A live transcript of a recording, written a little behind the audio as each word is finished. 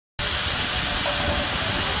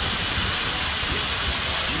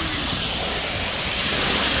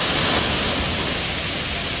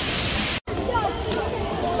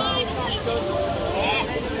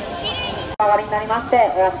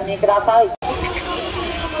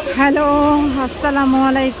Hello, আসসালামু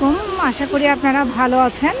আলাইকুম। আশা করি আপনারা ভালো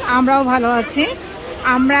আছেন, আমরাও ভালো আছি।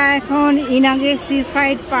 আমরা এখন ইনাগে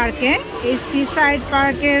সিসাইড পার্কে। এই সিসাইড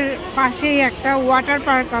পার্কের পাশেই একটা ওয়াটার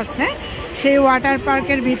পার্ক আছে। সেই ওয়াটার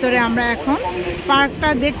পার্কের ভিতরে আমরা এখন। পার্কটা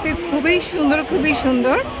দেখতে খুবই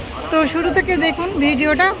সুন্দর। তো শুরু থেকে দেখুন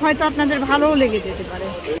ভিডিওটা, হয়তো আপনাদের ভালোও লেগে যেতে পারে।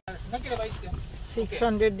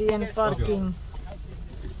 600 yen পার্কিং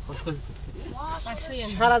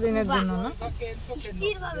সারাদিনের জন্য না?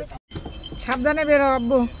 সাবধানে বেরো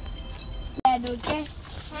আব্বু।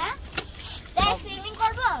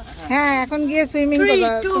 হ্যাঁ, এখন গিয়ে সুইমিং করবা।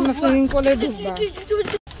 তোমরা সুইমিং পুলে ঢুকবা।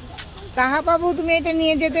 তাহা বাবু, তুমি এটা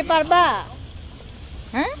নিয়ে যেতে পারবা?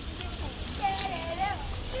 হ্যাঁ,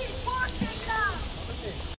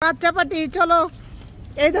 বাচ্চা পাটি চলো।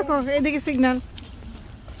 এই দেখো, এইদিকে সিগন্যাল।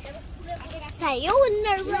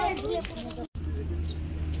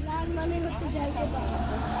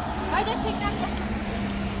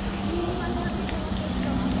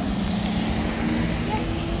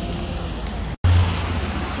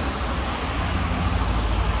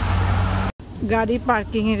 গাড়ি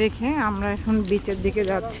পার্কিং এ রেখে আমরা এখন বিচের দিকে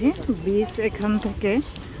যাচ্ছি। বিচ এখান থেকে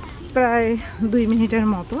প্রায় 2 মিনিটের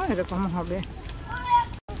মতো এরকম হবে।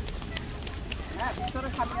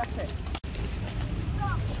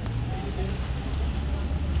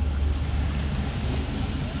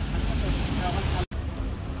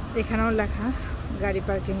 এখানেও লেখা গাড়ি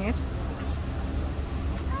পার্কিং এর।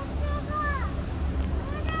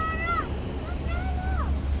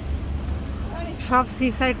 সব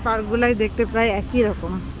সিসাইড পার্কগুলাই দেখতে প্রায় একই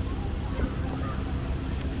রকম।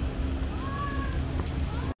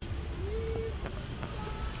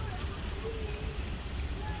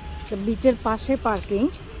 বিচের পাশে পার্কিং,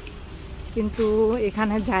 কিন্তু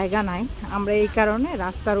এখানে জায়গা নাই। আমরা এই কারণে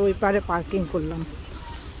রাস্তার ওই পারে পার্কিং করলাম।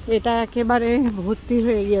 এটা একেবারে ভর্তি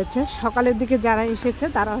হয়ে গিয়েছে। সকালের দিকে যারা এসেছে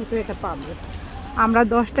তারা হয়তো এটা পাবে। আমরা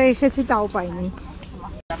 10টায় এসেছি, তাও পাইনি।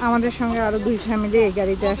 আমাদের সঙ্গে আরো 2 ফ্যামিলি এই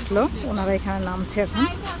গাড়িতে আসলো। ওনারা এখানে নামছে এখন।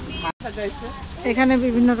 এখানে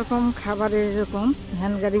বিভিন্ন রকম খাবারের এরকম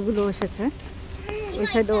ভ্যান গাড়িগুলো এসেছে। ওই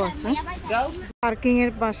সাইডেও আছে। পার্কিং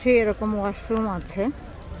এর পাশে এরকম ওয়াশরুম আছে।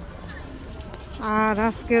 আর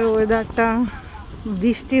আজকের ওয়েদারটা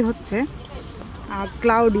বৃষ্টি হচ্ছে আর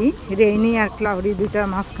ক্লাউডি, রেইনি আর ক্লাউডি দুইটার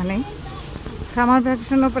মাঝখানে। সামার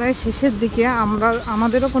ভ্যাকেশনও প্রায় শেষের দিকে।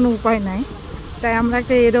 আমাদেরও কোনো উপায় নাই, তাই আমরা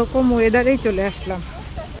একটা এরকম ওয়েদারেই চলে আসলাম।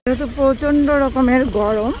 যেহেতু প্রচণ্ড রকমের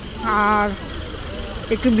গরম আর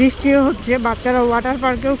একটু বৃষ্টিও হচ্ছে, বাচ্চারা ওয়াটার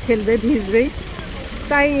পার্কেও খেলবে, ভিজবেই।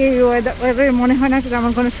 তাই এই ওয়েদারে মনে হয় না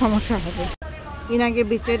তেমন কোনো সমস্যা হবে। ইনাগে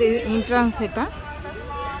বিচের এন্ট্রান্স এটা।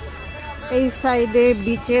 এই সাইডে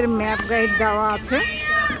বিচের ম্যাপ গাইড দেওয়া আছে।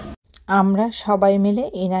 আমরা সবাই মিলে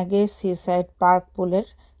ইনাগে সিসাইড পার্ক পুলের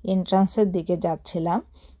এন্ট্রান্সের দিকে যাচ্ছিলাম।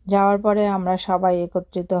 যাওয়ার পরে আমরা সবাই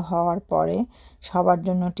একত্রিত হওয়ার পরে সবার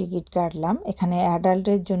জন্য টিকিট কাটলাম। এখানে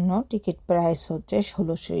অ্যাডাল্টের জন্য টিকিট প্রাইস হচ্ছে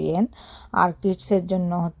 1600 ইয়েন আর কিডসের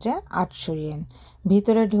জন্য হচ্ছে 800 ইয়েন।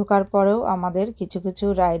 ভিতরে ঢোকার পরেও আমাদের কিছু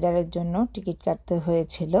রাইডারের জন্য টিকিট কাটতে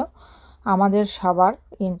হয়েছিল। আমাদের সবার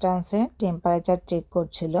এন্ট্রান্সে টেম্পারেচার চেক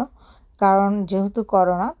করছিল, কারণ যেহেতু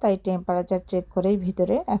করোনা, তাই টেম্পারেচার চেক করেই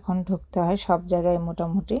ভিতরে এখন ঢুকতে হয় সব জায়গায়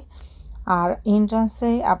মোটামুটি। আর এন্ট্রান্সে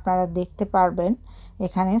আপনারা দেখতে পারবেন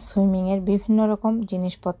এখানে সুইমিংয়ের বিভিন্ন রকম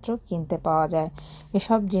জিনিসপত্র কিনতে পাওয়া যায়।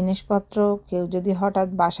 এসব জিনিসপত্র কেউ যদি হঠাৎ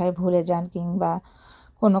বাসায় ভুলে যান কিংবা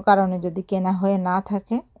কোনো কারণে যদি কেনা হয়ে না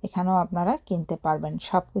থাকে, এখানেও আপনারা কিনতে পারবেন।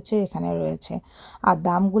 সব কিছু এখানে রয়েছে আর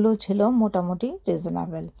দামগুলো ছিল মোটামুটি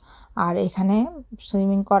রিজনেবল। আর এখানে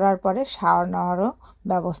সুইমিং করার পরে শাওয়ার নেওয়ারও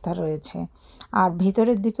ব্যবস্থা রয়েছে। আর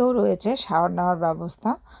ভিতরের দিকেও রয়েছে শাওয়ার নেওয়ার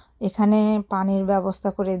ব্যবস্থা। এখানে পানির ব্যবস্থা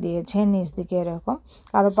করে দিয়েছে নিচ দিকে এরকম।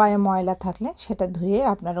 কারো পায়ে ময়লা থাকলে সেটা ধুয়ে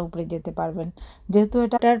আপনারা উপরে যেতে পারবেন। যেহেতু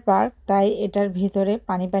এটার পার্ক, তাই এটার ভিতরে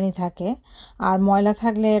পানি থাকে। আর ময়লা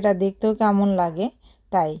থাকলে এটা দেখতেও কেমন লাগে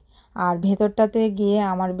তাই। আর ভেতরটাতে গিয়ে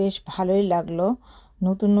আমার বেশ ভালোই লাগলো।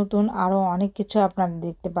 নতুন আরও অনেক কিছু আপনারা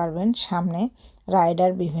দেখতে পারবেন সামনে,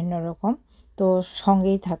 রাইডার বিভিন্ন রকম। তো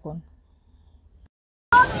সঙ্গেই থাকুন।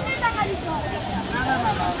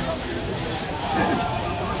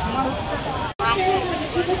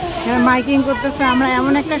 মাইকিং করতেছে। আমরা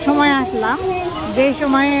এমন একটা সময় আসলাম যে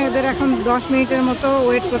সময়ে এদের এখন 10 মিনিটের মতো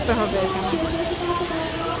ওয়েট করতে হবে।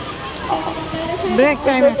 Break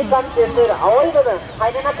time.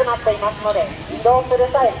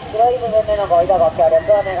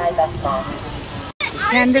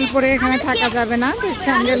 স্যান্ডেল পরে এখানে থাকা যাবে না।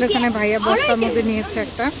 স্যান্ডেল এখানে ভাইয়া বস্তার মধ্যে নিয়েছে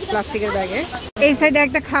একটা প্লাস্টিকের ব্যাগে। এই সাইডে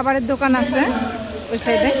একটা খাবারের দোকান আছে, ওই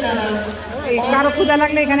সাইডে কারো ক্ষুধা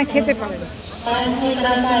লাগলে এখানে খেতে পারেন।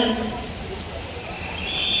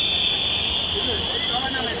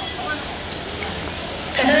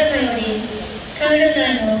 ール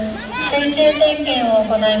内の水中点検を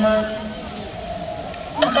行います。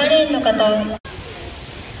係員の方、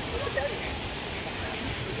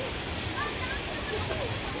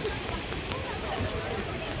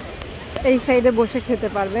এই সাইডে বসে খেতে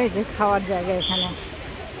পারবে, এই যে খাওয়ার জায়গা এখানে।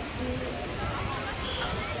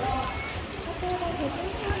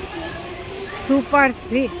 Super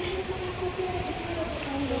seat.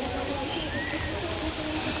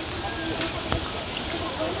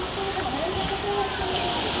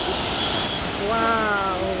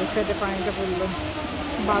 ওয়াও, এই সাইডে পানিটা পড়লো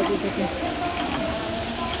বালতি থেকে।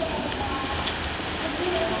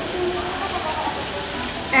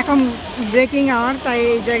 এখন ব্রেকিং আওয়ার, তাই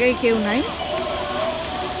এই জায়গায় কেউ নাই।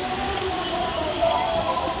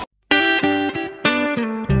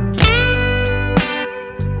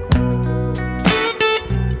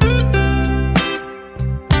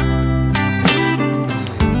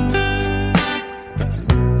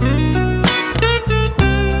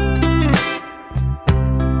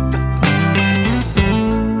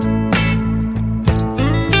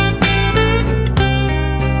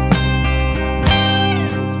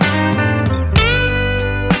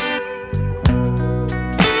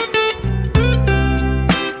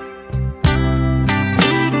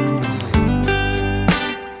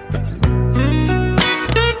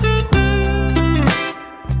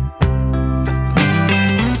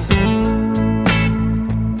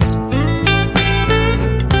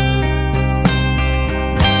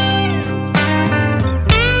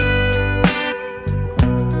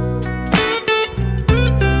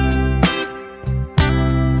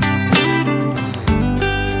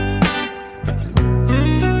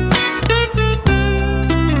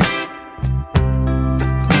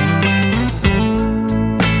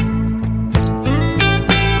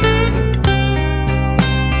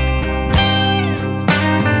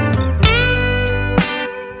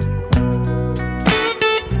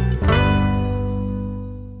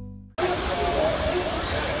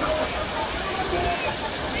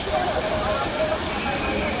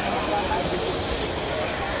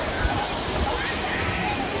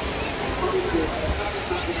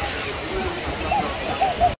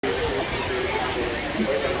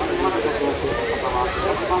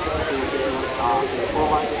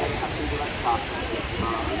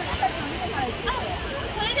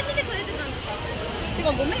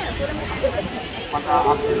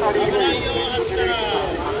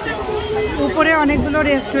 উপরে অনেকগুলো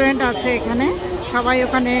রেস্টুরেন্ট আছে এখানে, সবাই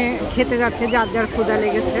ওখানে খেতে যাচ্ছে, যার যার ক্ষুধা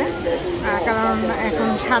লেগেছে, কারণ এখন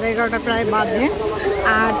 11:30 প্রায় বাজে।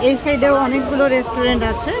 আর এই সাইডেও অনেকগুলো রেস্টুরেন্ট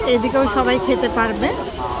আছে, এদিকেও সবাই খেতে পারবে।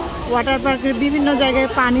 ওয়াটার পার্কের বিভিন্ন জায়গায়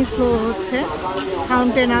পানি ফ্লো হচ্ছে,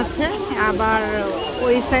 ফাউন্টেন আছে, আবার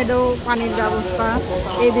ওই সাইডেও পানির ব্যবস্থা।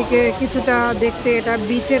 এদিকে কিছুটা দেখতে এটা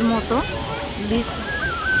বিচের মতো, বিচ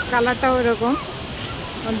কালারটাও এরকম,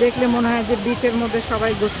 দেখলে মনে হয় যে বিচের মধ্যে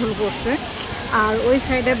সবাই গোসল করছে। আর ওই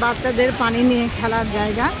সাইডে বাচ্চাদের পানি নিয়ে খেলার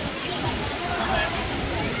জায়গা।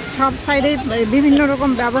 সব সাইডে বিভিন্ন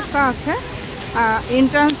রকম ব্যবস্থা আছে।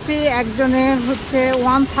 এন্ট্রান্স ফি একজনের হচ্ছে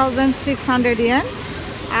 1600 ইয়েন।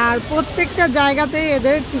 আর প্রত্যেকটা জায়গাতেই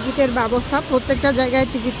এদের টিকিটের ব্যবস্থা, প্রত্যেকটা জায়গায়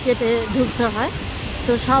টিকিট কেটে ঢুকতে হয়।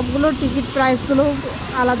 তো সবগুলো টিকিট প্রাইসগুলো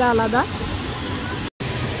আলাদা আলাদা।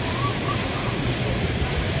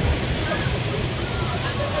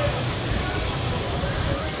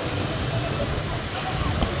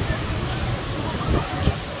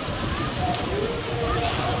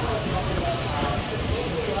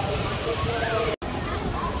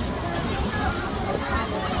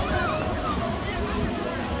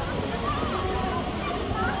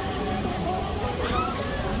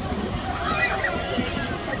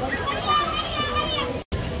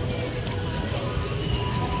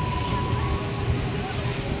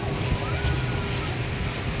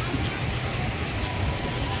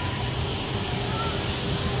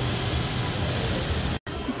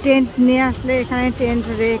 টেন্ট নিয়ে আসলে এখানে টেন্ট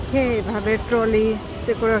রেখে এভাবে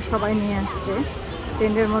ট্রলিতে করে সবাই নিয়ে আসছে,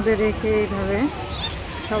 টেন্টের মধ্যে রেখে এইভাবে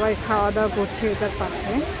সবাই খাওয়া দাওয়া করছে এটার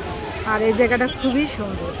পাশে। আর এই জায়গাটা খুবই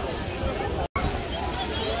সুন্দর।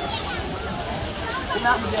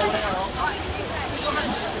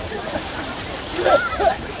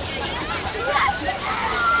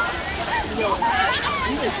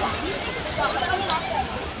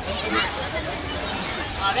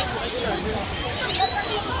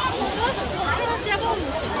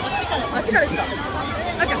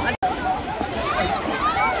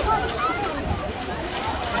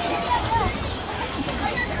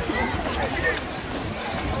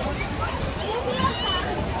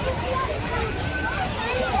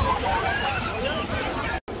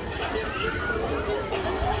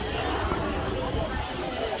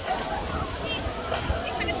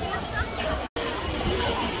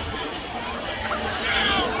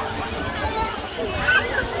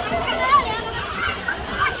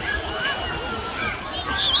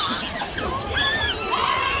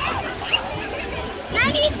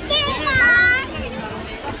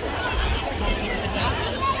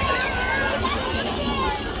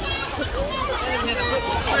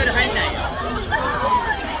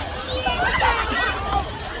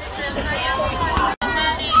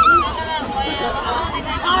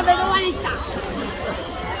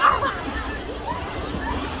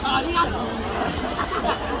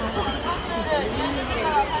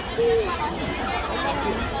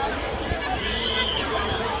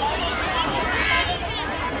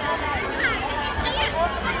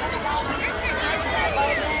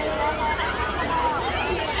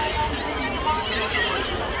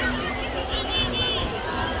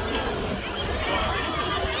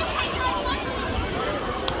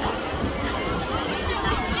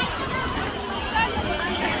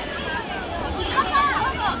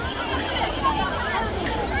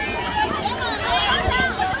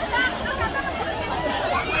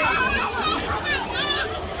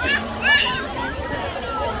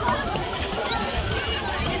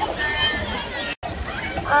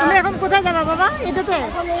 কোথায় যাবা বাবা? এটাতে?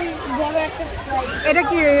 এটা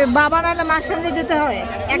কি বাবা নাহলে মার সঙ্গে যেতে হয়?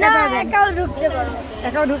 একাও ঢুকতে পারো,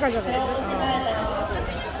 একাও ঢুকা যাবে।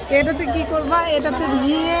 এটাতে কি করবা? এটাতে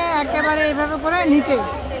গিয়ে একেবারে এইভাবে করে নিচে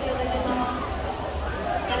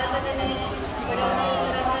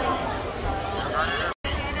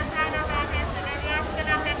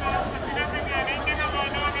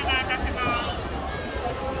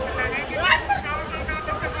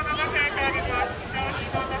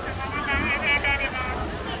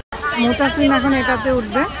মুতাসিম এখন এটাতে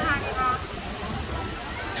উঠবে।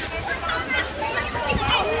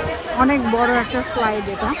 অনেক বড় একটা স্লাইড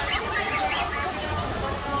এটা।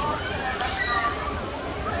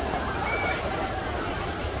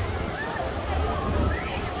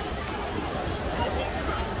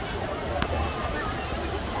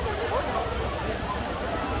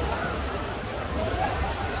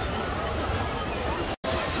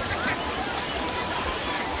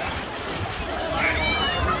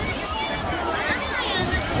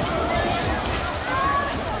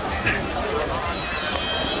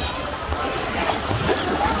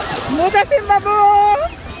 মুতাসিম বাবু,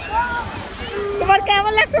 তোমার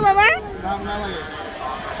কেমন লাগছে বাবা?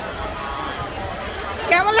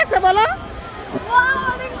 কেমন লাগছে বলো?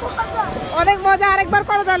 অনেক মজা। আরেকবার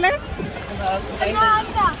করো তাহলে,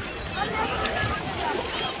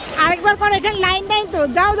 আরেকবার করো। এখানে লাইন নাই তো,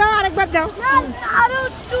 যাও যাও আরেকবার যাও। আরো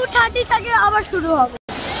 2:30 থেকে আবার শুরু হবে।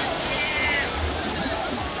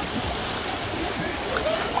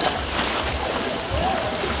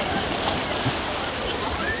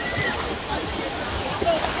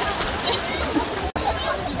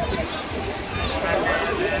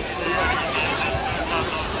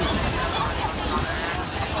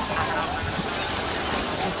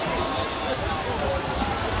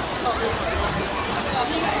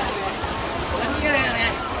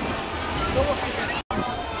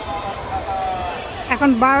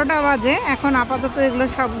 এখন 12টা বাজে। এখন আপাতত এগুলো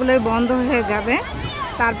সবগুলোই বন্ধ হয়ে যাবে,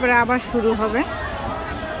 তারপরে আবার শুরু হবে।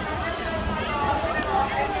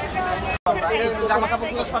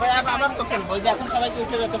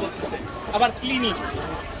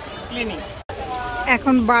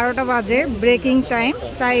 এখন 12টা বাজে, ব্রেকিং টাইম,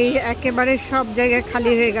 তাই একেবারে সব জায়গায়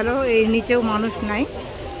খালি হয়ে গেল। এই নিচেও মানুষ নাই,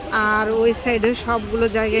 আর ওই সাইডে সবগুলো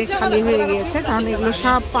জায়গায় খালি হয়ে গিয়েছে, কারণ এগুলো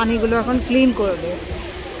সব পানিগুলো এখন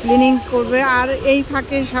ক্লিনিং করবে। আর এই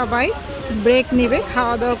ফাঁকে সবাই ব্রেক নেবে,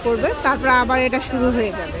 খাওয়া দাওয়া করবে, তারপর আবার এটা শুরু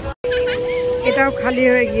হয়ে যাবে। এটাও খালি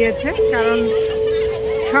হয়ে গিয়েছে, কারণ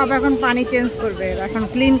সব এখন পানি চেঞ্জ করবে, এখন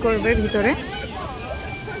ক্লিন করবে ভিতরে।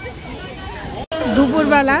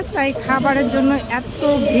 দুপুরবেলা, তাই খাবারের জন্য এত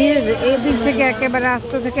ভিড়। এই দিক থেকে একেবারে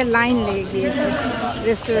রাস্তা থেকে লাইন লেগে গিয়েছে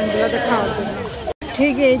রেস্টুরেন্টগুলোতে খাওয়ার জন্য।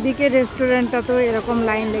 ঠিক এইদিকে রেস্টুরেন্টটাতেও এরকম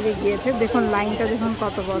লাইন লেগে গিয়েছে। দেখুন লাইনটা, দেখুন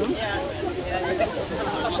কত বড়,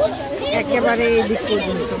 একেবারে এই দিক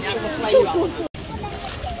পর্যন্ত।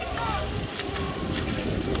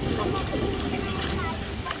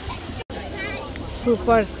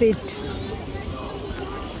 Super seat.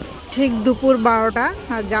 ঠিক দুপুর 12টা,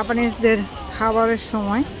 আর জাপানিজদের খাবারের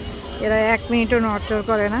সময় এরা 1 মিনিটও নড়চড়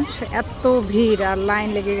করে না। এত ভিড় আর লাইন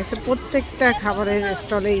লেগে গেছে প্রত্যেকটা খাবারের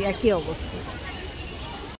স্টলেই একই অবস্থা।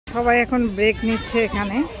 সবাই এখন ব্রেক নিচ্ছে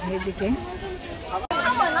এখানে এইদিকে।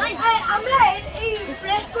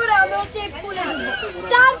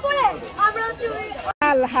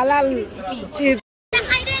 হালাল চিপস।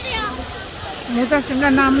 মুতাসিমরা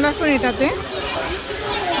নাম রাখুন এটাতে।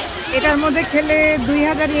 এটার মধ্যে খেলে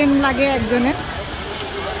 2000 ইয়েন লাগে একজনের।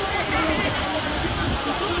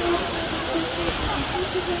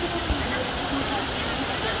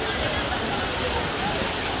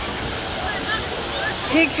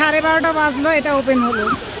 ঠিক 12:30 বাজলো, এটা ওপেন হলো।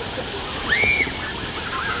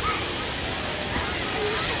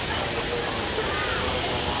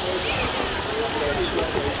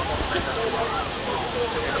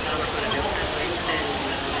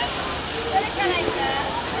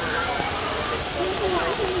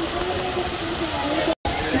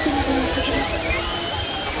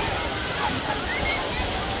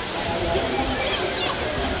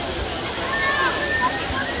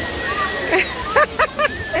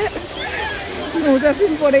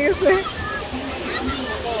 মুতাসিম পড়ে গেছে।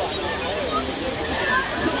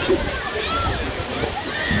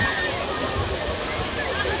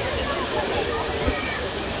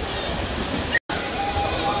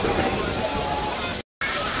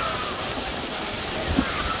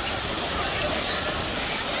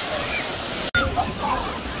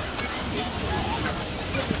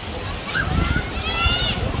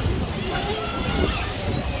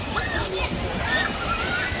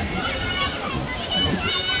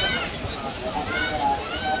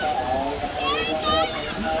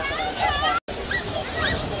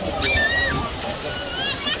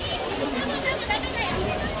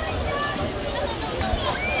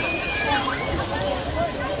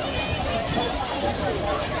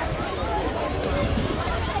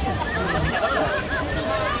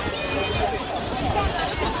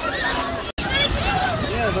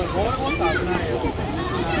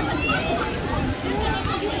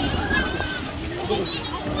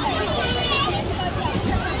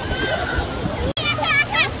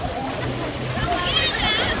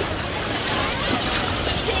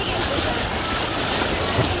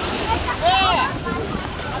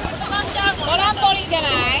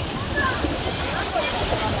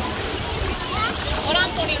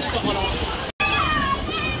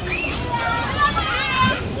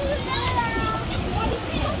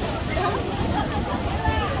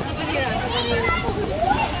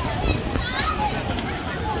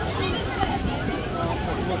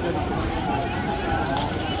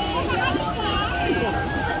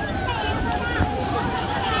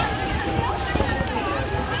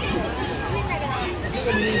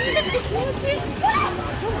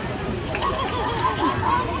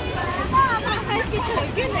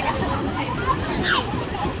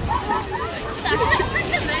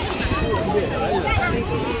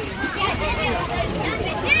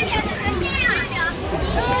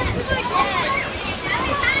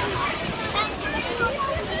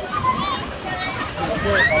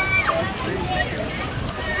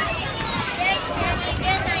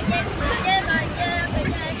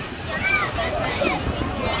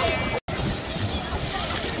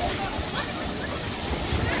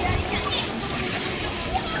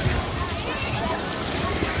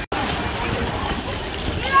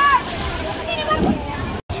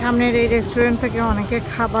 সামনের এই রেস্টুরেন্ট থেকে অনেকে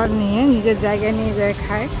খাবার নিয়ে নিজের জায়গায় নিয়ে যায়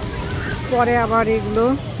খায়, পরে আবার এগুলো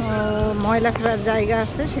ময়লা ফেলার জায়গা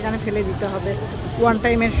আছে সেখানে ফেলে দিতে হবে। ওয়ান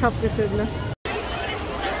টাইমের সব কিছু এগুলো।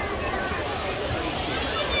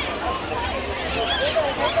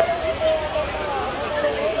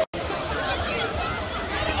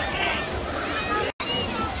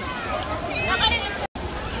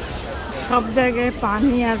 সব জায়গায়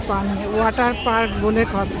পানি আর পানি, ওয়াটার পার্ক বলে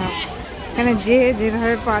কথা। এখানে যে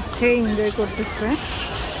যেভাবে পারছে এনজয় করতেছে,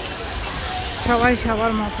 সবাই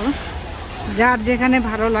সবার মতো, যার যেখানে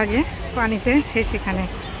ভালো লাগে পানিতে সে সেখানে।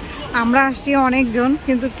 আমরা আসছি অনেকজন,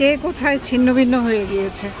 কিন্তু কে কোথায় ছিন্ন ভিন্ন হয়ে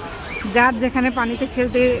গিয়েছে। যার যেখানে পানিতে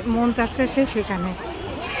খেলতে মন চাচ্ছে সে সেখানে।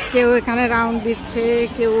 কেউ এখানে রাউন্ড দিচ্ছে,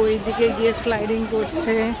 কেউ ওইদিকে গিয়ে স্লাইডিং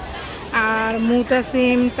করছে, আর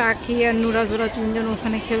মুতাসিম, তাকি আর নুরাজোরা তিনজন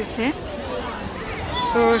ওখানে খেলছে।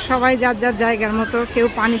 তো সবাই যার যার জায়গার মতো, কেউ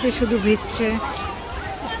পানিতে শুধু ভিজছে।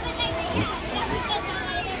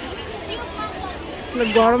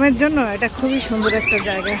 গরমের জন্য এটা খুবই সুন্দর একটা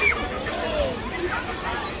জায়গা,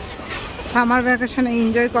 সামার ভ্যাকেশনে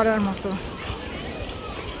এনজয় করার মতো।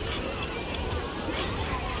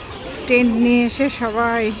 টেন্ট নিয়ে এসে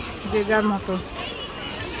সবাই যে যার মতো।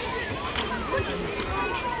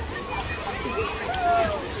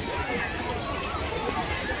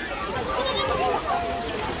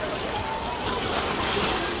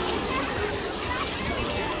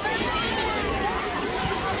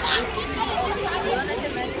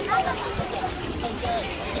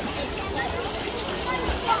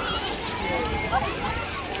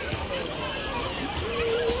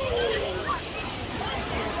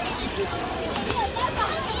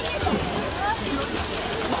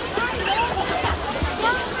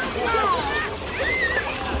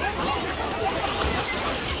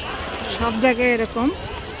 সব জায়গায় এরকম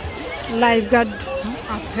লাইফ গার্ড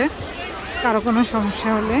আছে, কারো কোনো সমস্যা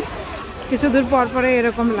হলে কিছু দূর পর পরে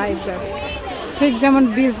এরকম লাইফ গার্ড, ঠিক যেমন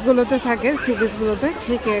বিচগুলোতে থাকে, সি বিচগুলোতে,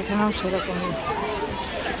 ঠিক এখানেও সেরকমই।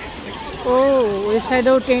 ও ওই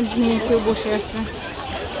সাইডেও টেন্ট নিয়ে কেউ বসে আছে।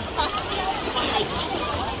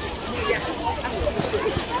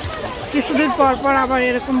 কিছু দূর পর পর আবার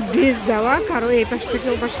এরকম ব্রিজ দেওয়া, কারো এই পাশ থেকে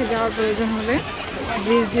ও পাশে যাওয়ার প্রয়োজন হলে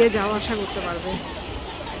ব্রিজ দিয়ে যাওয়া আসা করতে পারবে।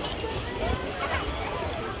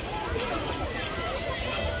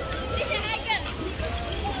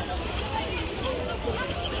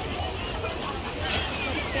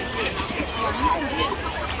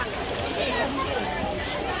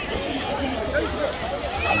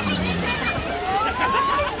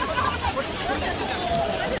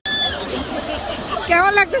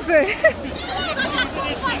 কেমন লাগতেছে?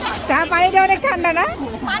 পানিটা অনেক ঠান্ডা না?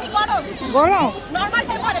 গরম?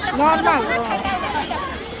 নর্মাল।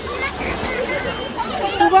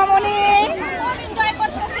 শুভমণি,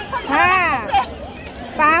 হ্যাঁ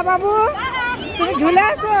পাহা বাবু, তুমি ঝুলে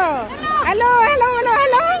আছো? Hello hello hello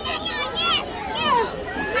hello.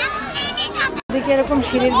 এদিকে এরকম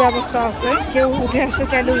সিঁড়ির ব্যবস্থা আছে, কেউ উঠে আসতে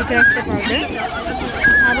চাইলে উঠে আসতে পারবে,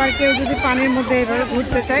 আবার কেউ যদি পানির মধ্যে এভাবে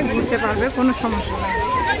ঘুরতে চায় ঘুরতে পারবে, কোনো সমস্যা নেই।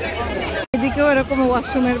 এদিকেও এরকম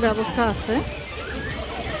ওয়াশরুমের ব্যবস্থা আছে।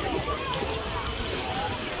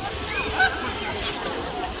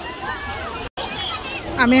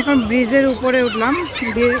 আমি এখন ব্রিজের উপরে উঠলাম,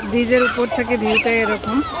 ব্রিজের উপর থেকে ভিউটা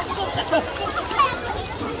এরকম।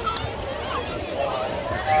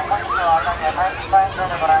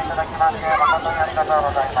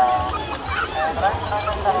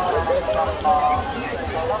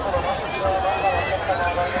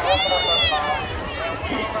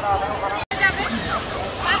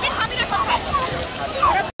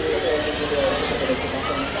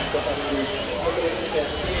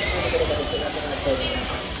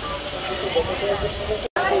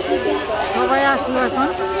 সবাই আসলো এখন,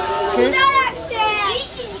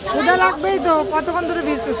 ক্ষুধা লাগবেই তো, কতক্ষণ ধরে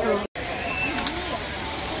ভিজতেছো?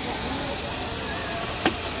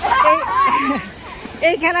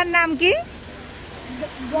 এই খেলার নাম কি?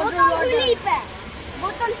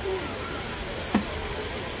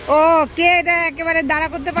 ও কে এটা একেবারে দাঁড়া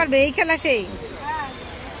করতে পারবে এই খেলা সেই?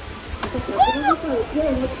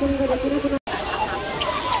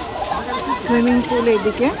 সুইমিং পুল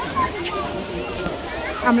এইদিকে।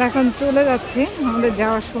 আমরা এখন চলে যাচ্ছি, আমাদের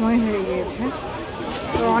যাওয়ার সময় হয়ে গিয়েছে।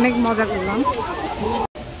 তো অনেক মজা করলাম।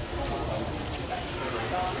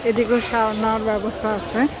 এদিকেও শাওয়ার নেওয়ার ব্যবস্থা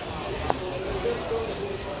আছে।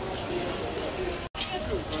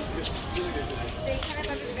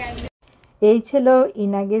 এই ছিল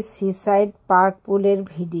ইনাগে সিসাইড পার্ক পুলের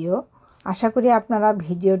ভিডিও। আশা করি আপনারা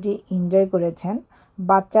ভিডিওটি এনজয় করেছেন।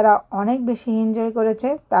 বাচ্চারা অনেক বেশি এনজয় করেছে,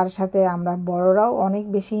 তার সাথে আমরা বড়রাও অনেক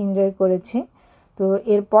বেশি এনজয় করেছি। তো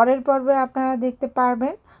এর পরের পর্বে আপনারা দেখতে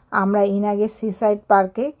পারবেন আমরা ইনাগে সিসাইড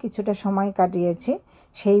পার্কে কিছুটা সময় কাটিয়েছি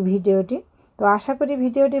সেই ভিডিওটি। তো আশা করি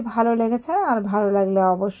ভিডিওটি ভালো লেগেছে, আর ভালো লাগলে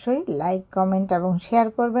অবশ্যই লাইক, কমেন্ট এবং শেয়ার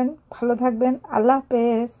করবেন। ভালো থাকবেন। আল্লাহ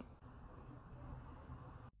হাফেজ।